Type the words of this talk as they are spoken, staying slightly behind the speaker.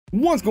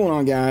What's going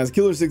on, guys?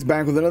 Killer6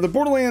 back with another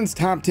Borderlands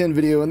top 10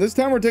 video, and this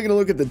time we're taking a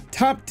look at the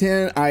top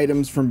 10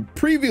 items from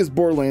previous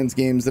Borderlands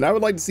games that I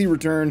would like to see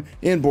return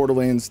in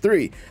Borderlands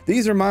 3.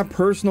 These are my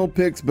personal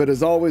picks, but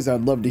as always,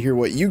 I'd love to hear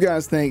what you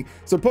guys think,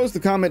 so post a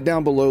comment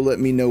down below,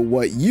 let me know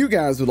what you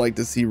guys would like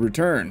to see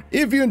return.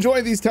 If you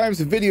enjoy these types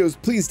of videos,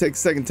 please take a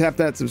second, tap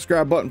that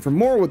subscribe button for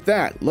more. With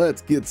that,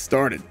 let's get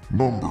started.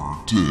 Number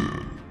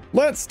 10.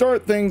 Let's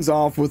start things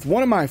off with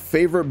one of my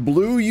favorite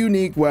blue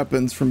unique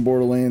weapons from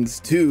Borderlands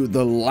 2,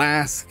 the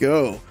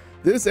Lasco.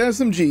 This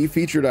SMG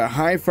featured a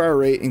high fire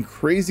rate and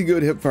crazy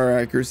good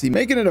hipfire accuracy,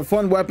 making it a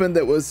fun weapon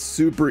that was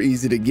super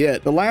easy to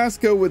get. The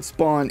Lasco would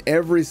spawn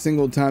every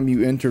single time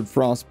you entered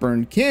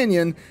Frostburn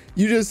Canyon.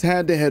 You just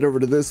had to head over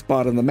to this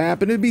spot on the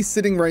map and it'd be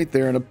sitting right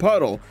there in a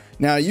puddle.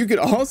 Now, you could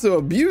also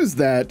abuse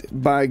that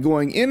by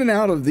going in and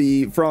out of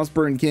the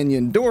Frostburn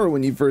Canyon door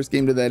when you first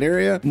came to that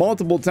area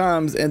multiple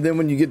times, and then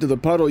when you get to the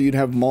puddle, you'd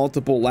have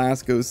multiple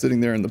Lascos sitting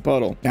there in the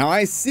puddle. Now,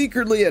 I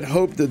secretly had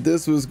hoped that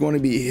this was going to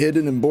be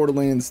hidden in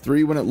Borderlands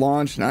 3 when it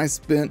launched, and I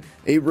spent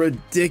a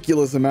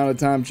ridiculous amount of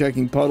time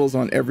checking puddles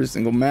on every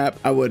single map.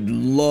 I would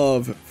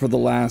love for the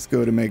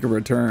Lasco to make a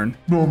return.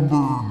 Number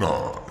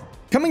 9.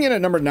 Coming in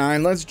at number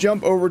 9, let's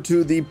jump over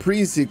to the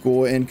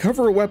pre-sequel and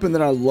cover a weapon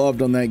that I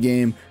loved on that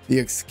game, the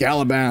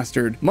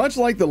Excalibastard. Much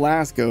like the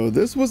Lasco,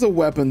 this was a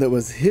weapon that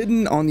was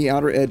hidden on the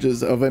outer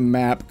edges of a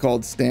map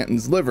called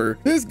Stanton's Liver.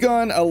 This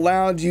gun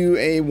allowed you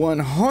a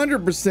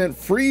 100%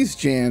 freeze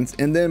chance,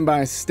 and then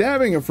by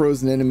stabbing a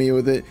frozen enemy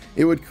with it,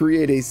 it would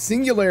create a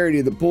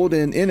singularity that pulled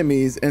in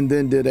enemies and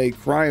then did a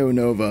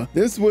cryonova.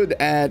 This would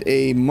add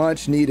a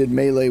much needed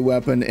melee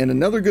weapon and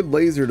another good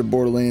laser to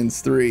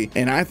Borderlands 3,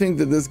 and I think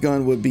that this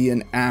gun would be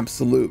an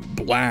absolute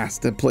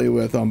blast to play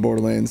with on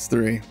Borderlands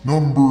 3.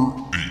 Number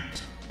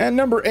 8. At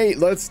number 8,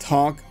 let's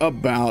talk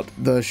about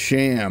the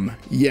Sham.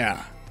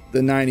 Yeah,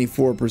 the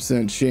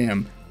 94%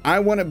 Sham. I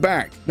want it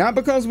back. Not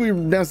because we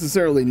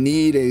necessarily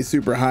need a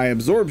super high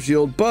absorb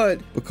shield,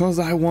 but because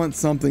I want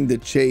something to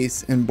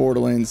chase in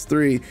Borderlands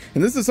 3.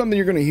 And this is something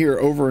you're going to hear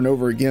over and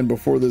over again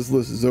before this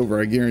list is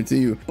over, I guarantee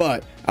you.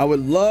 But I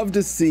would love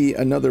to see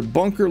another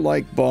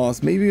bunker-like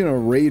boss, maybe in a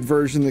raid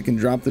version that can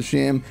drop the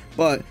Sham,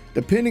 but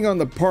depending on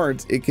the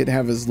parts, it could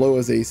have as low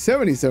as a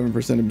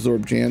 77%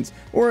 absorb chance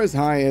or as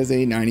high as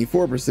a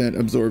 94%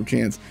 absorb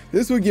chance.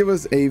 This would give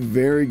us a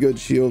very good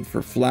shield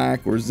for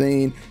Flak or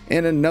Zane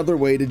and another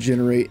way to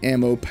generate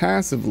ammo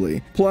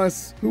passively.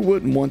 Plus, who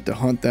wouldn't want to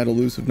hunt that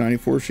elusive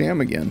 94 Sham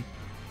again?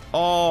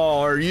 Oh,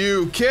 are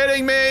you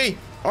kidding me?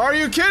 Are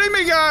you kidding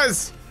me,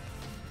 guys?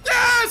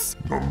 Yes!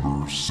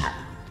 Number 7.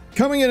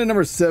 Coming in at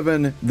number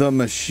 7, the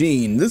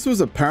Machine. This was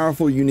a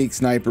powerful, unique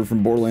sniper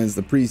from Borderlands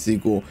the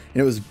pre-sequel,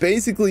 and it was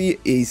basically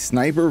a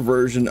sniper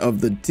version of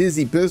the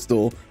Tizzy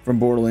pistol from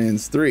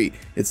Borderlands 3.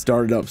 It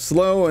started up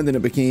slow, and then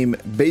it became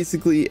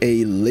basically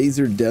a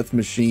laser death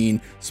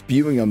machine,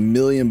 spewing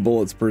 1,000,000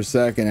 bullets per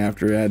second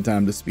after it had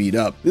time to speed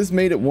up. This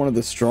made it one of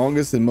the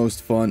strongest and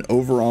most fun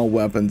overall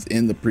weapons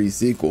in the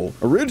pre-sequel.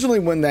 Originally,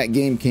 when that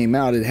game came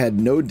out, it had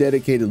no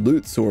dedicated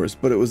loot source,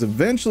 but it was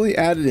eventually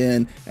added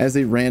in as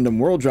a random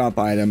world drop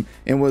item,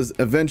 and was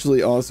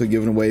eventually also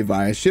given away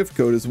via shift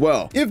code as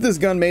well. If this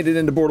gun made it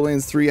into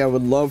Borderlands 3, I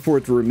would love for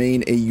it to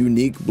remain a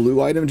unique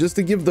blue item just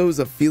to give those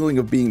a feeling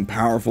of being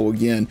powerful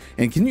again.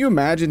 And can you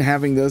imagine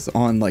having this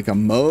on like a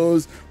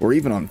Moze or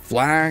even on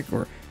Flak,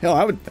 or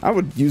hell, I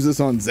would use this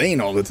on Zane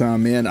all the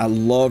time, man. I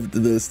loved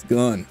this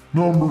gun.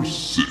 Number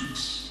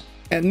 6.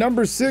 At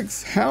number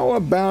 6, how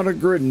about a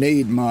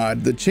grenade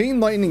mod? The Chain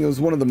Lightning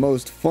was one of the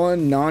most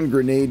fun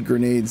non-grenade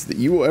grenades that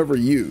you will ever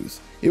use.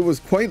 It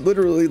was quite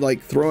literally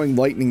like throwing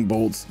lightning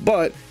bolts,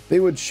 but they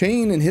would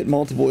chain and hit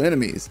multiple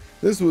enemies.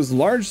 This was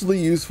largely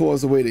useful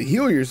as a way to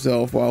heal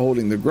yourself while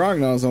holding the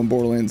Grognards on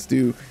Borderlands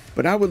 2,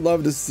 but I would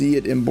love to see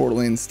it in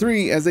Borderlands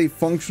 3 as a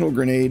functional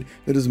grenade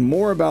that is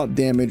more about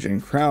damage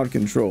and crowd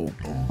control.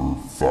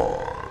 Number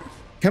 5.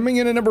 Coming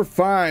in at number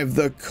 5,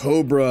 the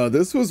Cobra.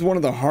 This was one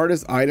of the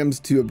hardest items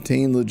to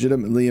obtain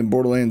legitimately in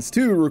Borderlands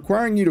 2,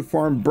 requiring you to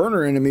farm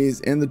burner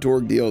enemies in the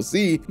Torgue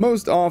DLC,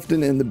 most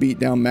often in the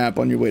beatdown map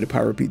on your way to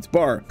Pyro Pete's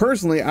bar.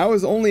 Personally, I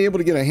was only able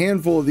to get a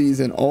handful of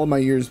these in all my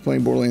years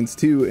playing Borderlands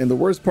 2, and the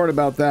worst part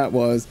about that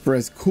was, for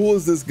as cool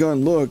as this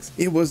gun looks,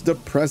 it was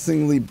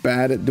depressingly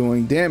bad at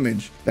doing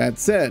damage. That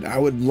said, I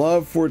would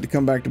love for it to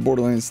come back to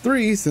Borderlands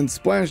 3 since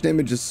splash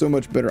damage is so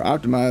much better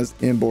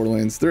optimized in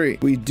Borderlands 3.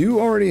 We do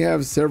already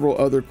have several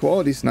other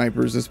quality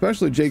snipers,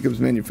 especially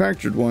Jacob's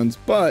manufactured ones,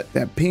 but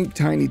that pink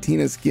Tiny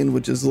Tina skin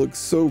would just look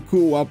so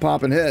cool while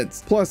popping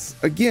heads. Plus,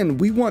 again,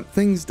 we want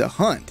things to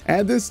hunt.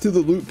 Add this to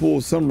the loot pool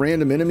of some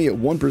random enemy at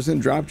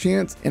 1% drop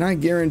chance, and I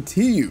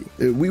guarantee you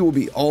that we will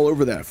be all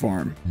over that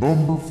farm.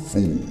 Number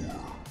 4.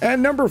 At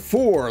number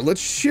 4,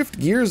 let's shift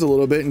gears a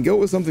little bit and go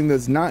with something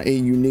that's not a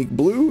unique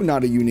blue,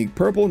 not a unique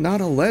purple, not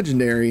a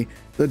legendary,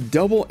 the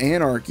Double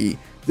Anarchy.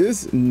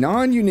 This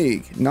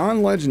non-unique,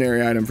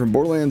 non-legendary item from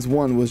Borderlands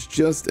 1 was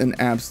just an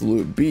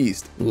absolute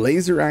beast.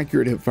 Laser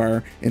accurate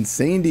hipfire,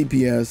 insane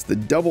DPS, the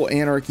double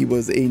anarchy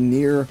was a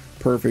near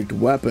perfect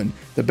weapon.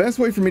 The best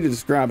way for me to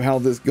describe how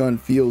this gun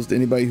feels to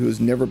anybody who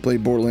has never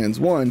played Borderlands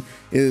 1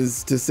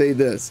 is to say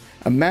this.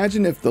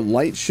 Imagine if the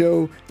light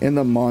show and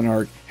the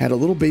Monarch had a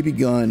little baby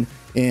gun,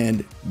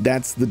 and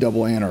that's the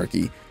double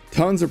anarchy.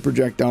 Tons of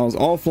projectiles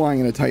all flying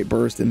in a tight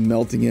burst and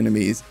melting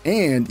enemies,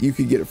 and you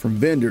could get it from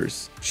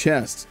vendors,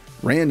 chests,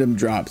 random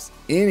drops,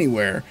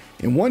 anywhere.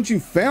 And once you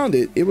found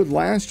it, it would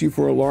last you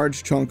for a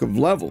large chunk of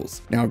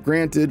levels. Now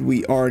granted,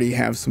 we already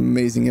have some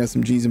amazing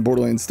SMGs in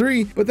Borderlands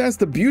 3, but that's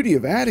the beauty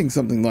of adding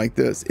something like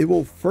this. It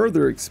will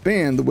further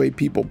expand the way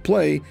people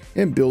play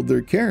and build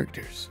their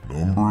characters.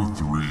 Number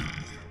 3.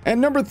 At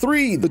number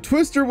 3, the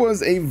Twister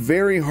was a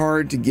very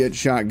hard to get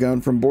shotgun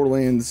from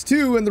Borderlands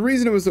 2, and the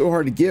reason it was so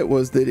hard to get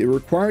was that it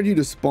required you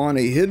to spawn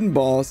a hidden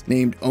boss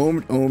named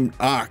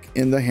Ak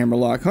in the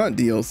Hammerlock Hunt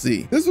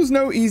DLC. This was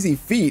no easy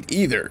feat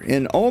either.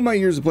 In all my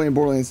years of playing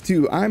Borderlands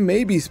 2, I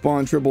maybe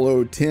spawned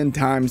 000 10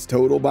 times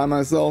total by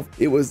myself.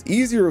 It was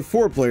easier with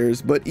 4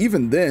 players, but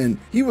even then,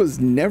 he was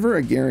never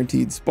a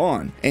guaranteed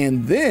spawn.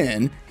 And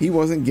then, he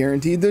wasn't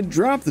guaranteed to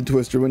drop the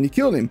Twister when you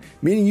killed him,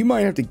 meaning you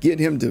might have to get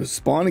him to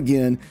spawn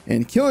again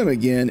and kill him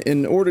again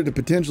in order to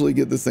potentially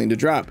get this thing to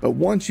drop. But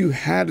once you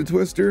had a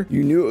Twister,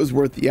 you knew it was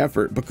worth the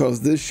effort because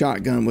this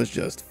shotgun was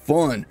just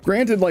fun.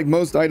 Granted, like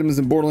most items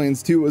in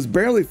Borderlands 2, it was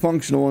barely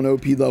functional on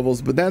OP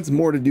levels, but that's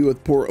more to do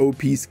with poor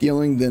OP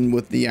scaling than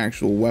with the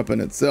actual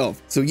weapon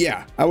itself. So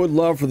yeah, I would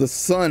love for the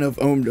son of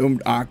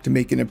Ak to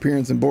make an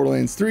appearance in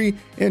Borderlands 3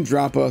 and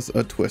drop us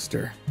a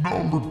Twister.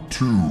 Number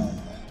 2.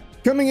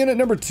 Coming in at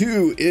number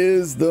 2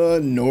 is the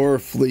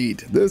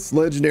Norfleet. This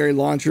legendary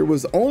launcher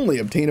was only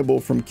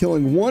obtainable from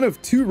killing one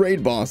of 2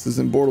 raid bosses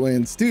in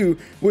Borderlands 2,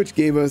 which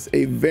gave us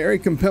a very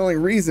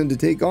compelling reason to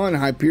take on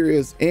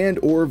Hyperius and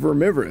or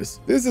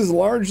Vermivorous. This is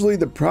largely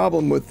the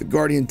problem with the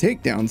Guardian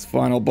Takedown's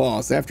final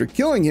boss. After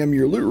killing him,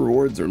 your loot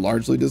rewards are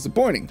largely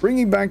disappointing.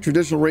 Bringing back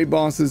traditional raid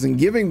bosses and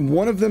giving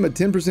one of them a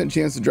 10%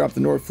 chance to drop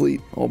the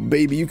Norfleet, oh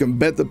baby, you can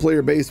bet the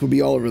player base will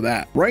be all over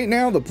that. Right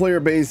now, the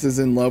player base is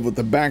in love with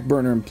the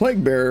Backburner and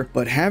Plaguebearer,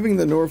 but having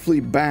the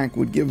Norfleet back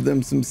would give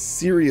them some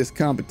serious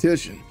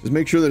competition. Just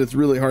make sure that it's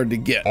really hard to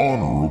get.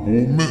 Honorable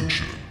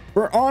mention.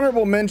 For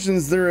honorable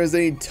mentions, there is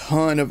a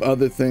ton of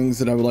other things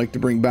that I would like to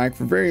bring back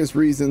for various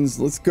reasons.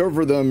 Let's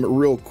cover them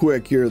real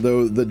quick here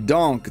though. The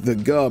Donk, the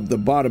Gub, the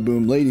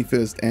Bada-Boom,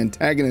 Ladyfist,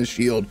 Antagonist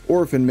Shield,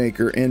 Orphan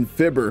Maker, and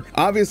Fibber.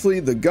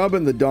 Obviously, the Gub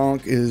and the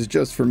Donk is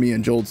just for me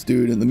and Jolt's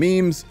dude in the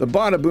memes. The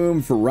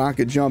Bada-Boom for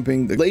rocket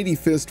jumping, the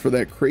Ladyfist for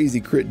that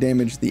crazy crit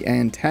damage, the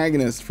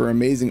Antagonist for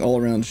amazing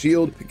all-around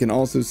shield. It can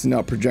also send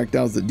out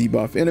projectiles that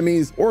debuff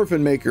enemies.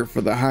 Orphan Maker for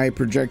the high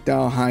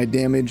projectile, high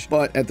damage,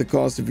 but at the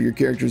cost of your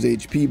character's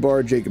HP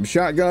bar, Jacob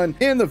Shotgun,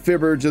 and the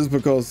Fibber just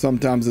because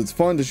sometimes it's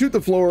fun to shoot the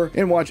floor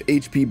and watch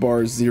HP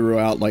bars zero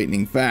out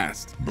lightning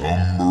fast.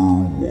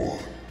 Number 1.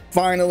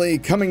 Finally,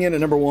 coming in at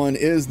number 1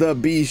 is the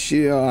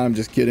B-Shield. I'm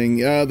just kidding.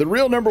 The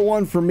real number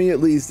 1 for me at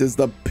least is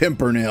the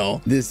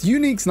Pimpernel. This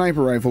unique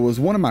sniper rifle was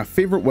one of my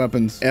favorite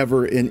weapons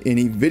ever in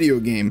any video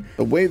game.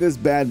 The way this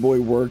bad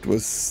boy worked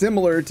was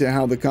similar to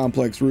how the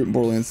complex root in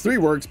Borderlands 3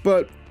 works,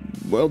 but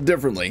well,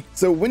 differently.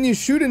 So when you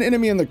shoot an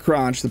enemy in the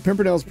crotch, the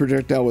Pimpernel's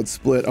projectile would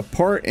split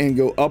apart and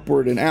go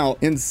upward and out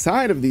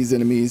inside of these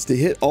enemies to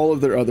hit all of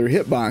their other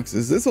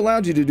hitboxes. This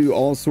allowed you to do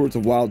all sorts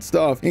of wild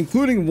stuff,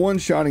 including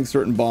one-shotting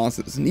certain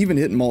bosses and even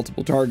hitting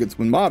multiple targets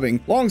when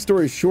mobbing. Long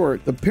story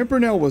short, the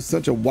Pimpernel was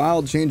such a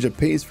wild change of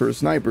pace for a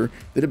sniper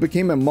that it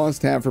became a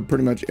must-have for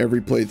pretty much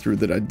every playthrough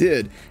that I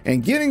did.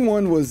 And getting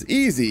one was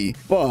easy,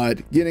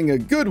 but getting a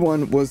good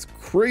one was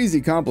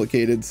crazy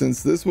complicated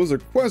since this was a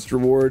quest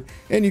reward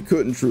and you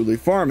couldn't truly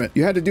farm it.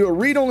 You had to do a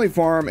read-only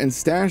farm and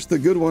stash the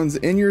good ones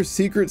in your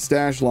secret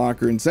stash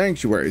locker in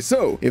Sanctuary.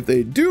 So if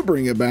they do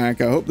bring it back,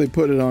 I hope they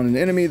put it on an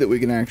enemy that we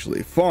can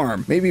actually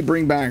farm. Maybe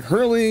bring back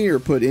Hurley or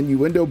put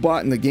Innuendo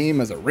Bot in the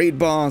game as a raid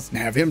boss and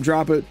have him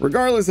drop it.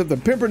 Regardless, if the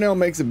Pimpernel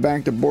makes it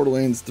back to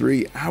Borderlands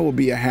 3, I will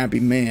be a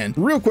happy man.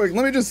 Real quick,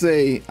 let me just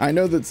say, I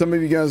know that some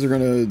of you guys are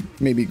gonna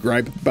maybe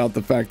gripe about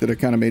the fact that I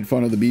kind of made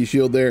fun of the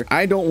B-Shield there.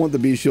 I don't want the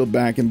B-Shield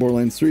back in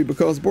Borderlands 3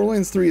 because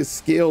Borderlands 3 is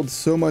scaled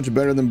so much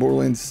better than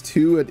Borderlands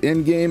 2 at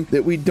endgame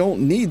that we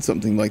don't need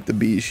something like the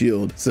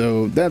B-Shield.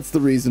 So that's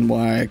the reason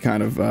why I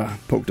kind of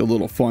poked a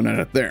little fun at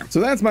it there. So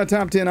that's my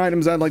top 10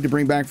 items I'd like to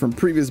bring back from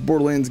previous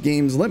Borderlands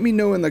games. Let me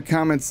know in the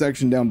comments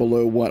section down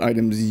below what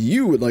items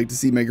you would like to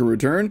see make a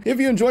return. If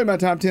you enjoyed my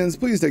top 10s,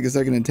 please take a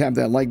second and tap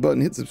that like button,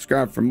 hit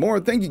subscribe for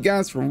more. Thank you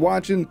guys for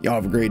watching. Y'all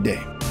have a great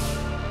day.